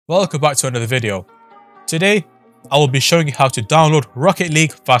Welcome back to another video. Today, I will be showing you how to download Rocket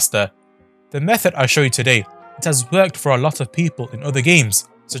League faster. The method I show you today, it has worked for a lot of people in other games,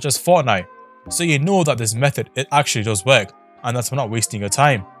 such as Fortnite, so you know that this method, it actually does work, and that's not wasting your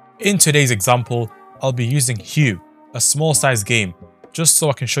time. In today's example, I'll be using Hue, a small size game, just so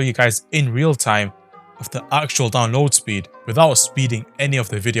I can show you guys in real time of the actual download speed without speeding any of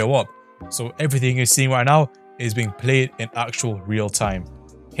the video up. So everything you're seeing right now is being played in actual real time.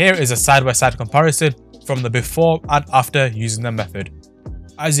 Here is a side-by-side comparison from the before and after using the method.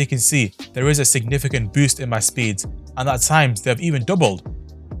 As you can see, there is a significant boost in my speeds, and at times they have even doubled.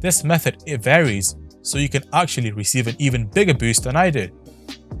 This method, it varies, so you can actually receive an even bigger boost than I did.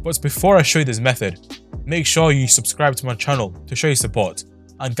 But before I show you this method, make sure you subscribe to my channel to show your support.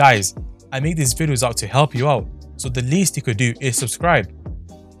 And guys, I make these videos out to help you out, so the least you could do is subscribe.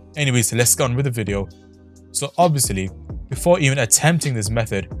 Anyways, let's get on with the video. So obviously, before even attempting this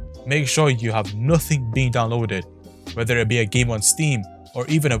method, make sure you have nothing being downloaded, whether it be a game on Steam or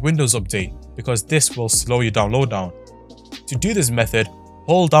even a Windows update, because this will slow your download down. To do this method,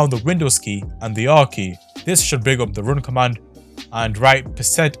 hold down the Windows key and the R key. This should bring up the run command and write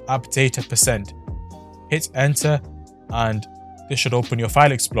 %appdata%. Hit enter and this should open your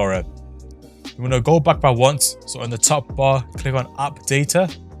file explorer. You want to go back by once, so in the top bar, click on app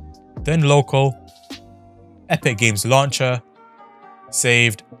data, then local, Epic Games Launcher,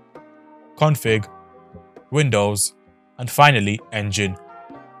 saved, config, Windows, and finally engine.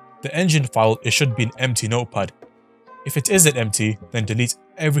 The engine file, it should be an empty notepad. If it isn't empty, then delete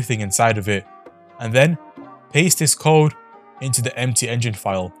everything inside of it, and then paste this code into the empty engine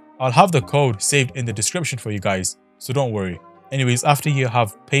file. I'll have the code saved in the description for you guys, so don't worry. Anyways, after you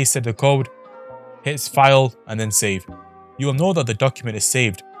have pasted the code, hit file and then save. You will know that the document is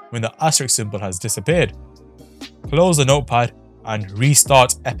saved when the asterisk symbol has disappeared. Close the notepad and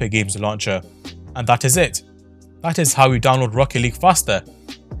restart Epic Games Launcher. And that is it. That is how you download Rocket League faster.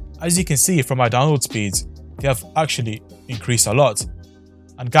 As you can see from my download speeds, they have actually increased a lot.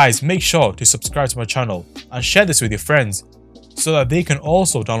 And guys, make sure to subscribe to my channel and share this with your friends so that they can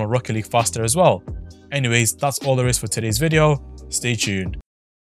also download Rocket League faster as well. Anyways, that's all there is for today's video. Stay tuned.